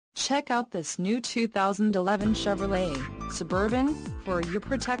Check out this new 2011 Chevrolet Suburban. For your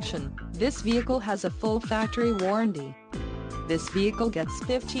protection, this vehicle has a full factory warranty. This vehicle gets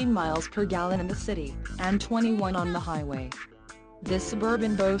 15 miles per gallon in the city, and 21 on the highway. This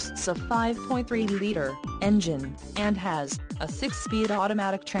Suburban boasts a 5.3-liter engine, and has a 6-speed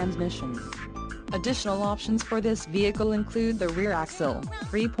automatic transmission. Additional options for this vehicle include the rear axle,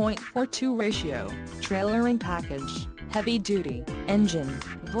 3.42 ratio, trailering package, heavy-duty engine,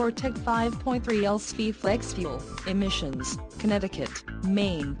 Vortec 5.3 LSV Flex Fuel, emissions, Connecticut,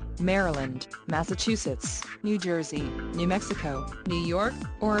 Maine, Maryland, Massachusetts, New Jersey, New Mexico, New York,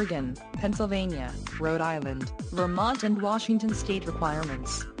 Oregon, Pennsylvania, Rhode Island, Vermont and Washington state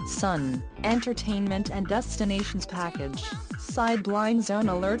requirements, sun, entertainment and destinations package, side blind zone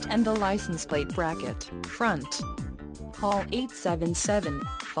alert and a license plate bracket, front. Call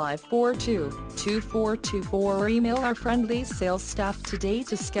 877-542-2424 or email our friendly sales staff today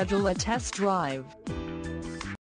to schedule a test drive.